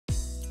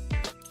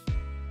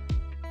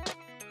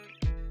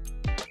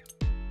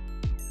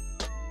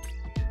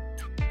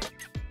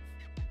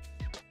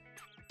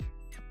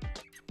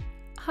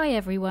Hi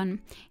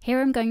everyone, here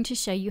I'm going to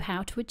show you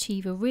how to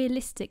achieve a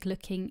realistic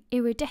looking,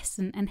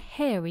 iridescent and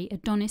hairy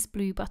Adonis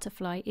blue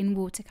butterfly in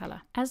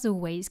watercolour. As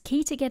always,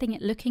 key to getting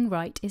it looking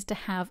right is to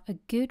have a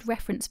good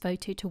reference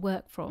photo to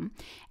work from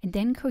and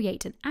then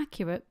create an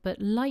accurate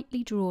but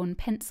lightly drawn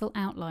pencil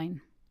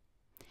outline.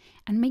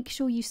 And make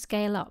sure you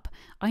scale up.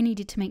 I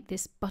needed to make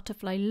this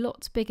butterfly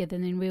lots bigger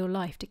than in real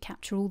life to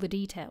capture all the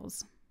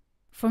details.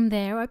 From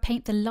there, I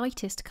paint the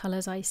lightest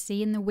colours I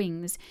see in the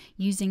wings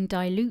using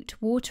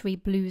dilute, watery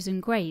blues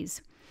and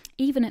greys.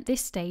 Even at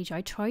this stage,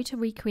 I try to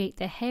recreate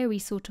the hairy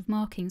sort of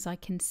markings I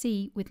can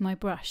see with my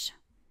brush.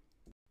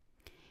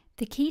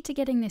 The key to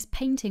getting this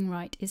painting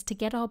right is to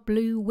get our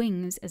blue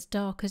wings as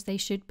dark as they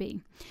should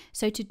be.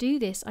 So to do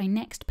this, I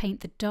next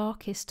paint the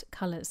darkest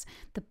colours,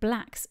 the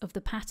blacks of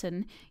the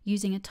pattern,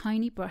 using a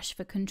tiny brush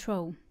for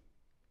control.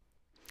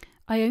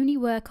 I only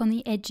work on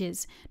the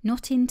edges,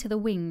 not into the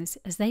wings,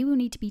 as they will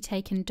need to be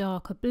taken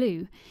darker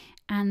blue,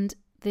 and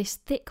this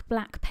thick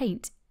black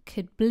paint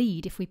could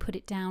bleed if we put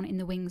it down in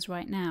the wings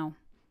right now.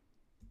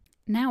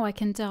 Now I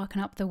can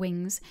darken up the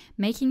wings,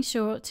 making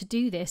sure to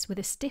do this with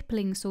a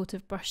stippling sort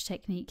of brush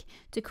technique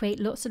to create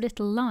lots of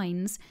little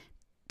lines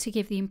to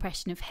give the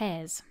impression of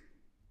hairs.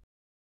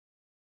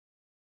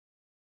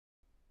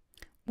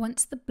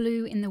 Once the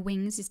blue in the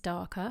wings is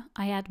darker,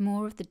 I add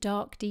more of the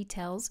dark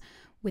details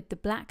with the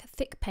black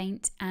thick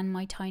paint and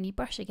my tiny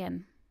brush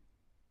again.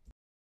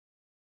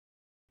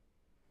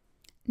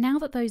 Now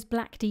that those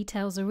black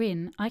details are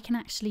in, I can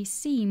actually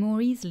see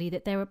more easily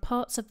that there are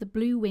parts of the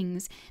blue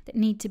wings that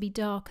need to be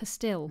darker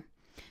still.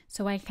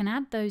 So I can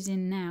add those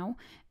in now,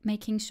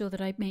 making sure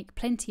that I make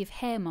plenty of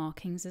hair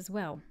markings as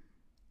well.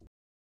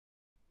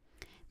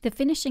 The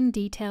finishing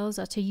details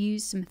are to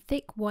use some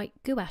thick white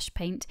gouache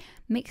paint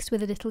mixed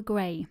with a little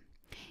grey.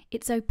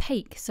 It's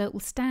opaque, so it will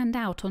stand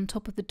out on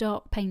top of the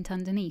dark paint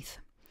underneath.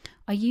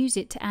 I use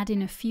it to add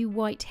in a few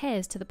white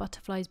hairs to the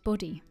butterfly's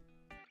body.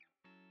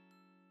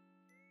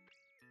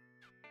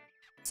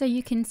 So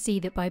you can see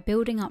that by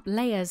building up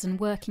layers and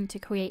working to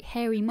create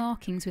hairy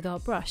markings with our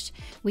brush,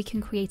 we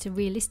can create a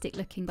realistic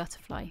looking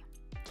butterfly.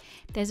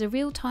 There's a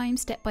real-time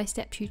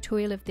step-by-step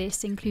tutorial of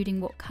this,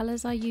 including what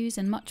colours I use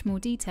and much more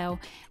detail,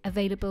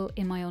 available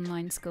in my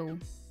online school.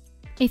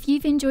 If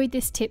you've enjoyed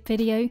this tip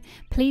video,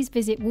 please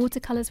visit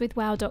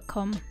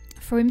watercolorswithwow.com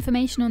for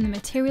information on the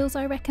materials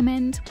I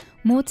recommend,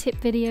 more tip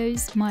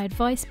videos, my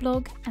advice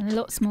blog and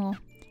lots more.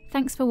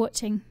 Thanks for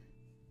watching.